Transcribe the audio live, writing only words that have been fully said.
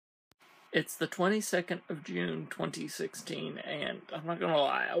It's the 22nd of June, 2016, and I'm not gonna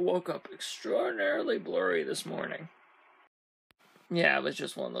lie, I woke up extraordinarily blurry this morning. Yeah, it was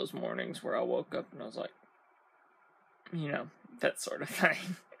just one of those mornings where I woke up and I was like, that sort of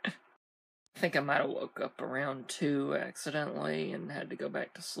thing. I think I might have woke up around 2 accidentally and had to go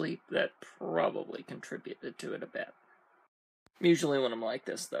back to sleep. That probably contributed to it a bit. Usually when I'm like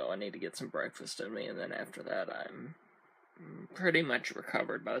this, though, I need to get some breakfast in me, and then after that I'm pretty much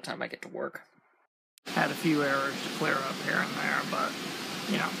recovered by the time I get to work. Had a few errors to clear up here and there, but,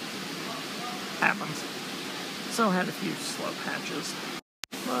 happens. So had a few slow patches,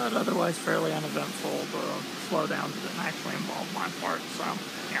 but otherwise fairly uneventful. The slowdowns didn't actually involve my part, so,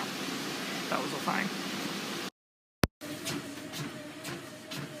 yeah, that was a thing.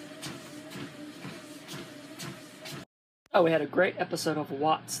 Oh, we had a great episode of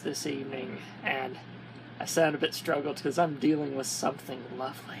Watts this evening, and I sound a bit struggled because I'm dealing with something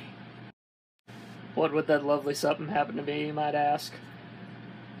lovely. What would that lovely something happen to be, you might ask?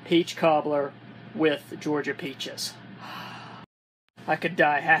 Peach cobbler with Georgia peaches. I could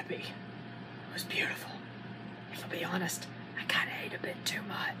die happy. It was beautiful. If I'll be honest, I kinda ate a bit too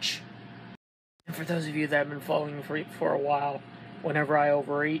much. And for those of you that have been following me for a while, whenever I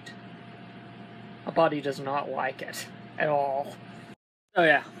overeat, my body does not like it at all. Oh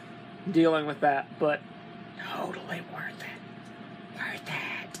yeah, dealing with that, but totally worth it. Worth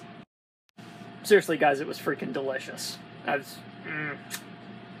it. Seriously, guys, it was freaking delicious. That's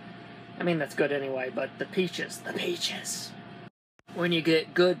good anyway, but the peaches. When you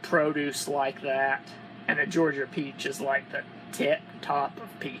get good produce like that, and a Georgia peach is like the top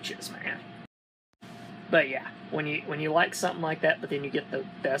of peaches, man. But yeah, when you like something like that, but then you get the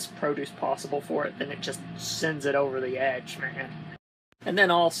best produce possible for it, then it just sends it over the edge, man. And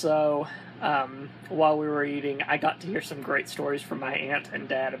then also, while we were eating, I got to hear some great stories from my aunt and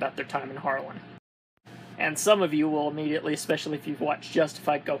dad about their time in Harlan. And some of you will immediately, especially if you've watched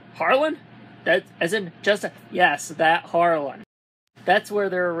Justified, go, Harlan? That, as in, yes, that Harlan. That's where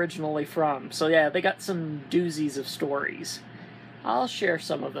they're originally from. So yeah, they got some doozies of stories. I'll share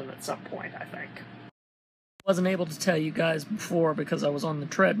some of them at some point, I think. Wasn't able to tell you guys before because I was on the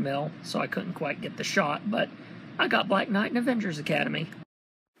treadmill, so I couldn't quite get the shot, but I got Black Knight and Avengers Academy.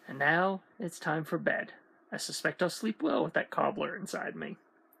 And now it's time for bed. I suspect I'll sleep well with that cobbler inside me.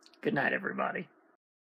 Good night, everybody.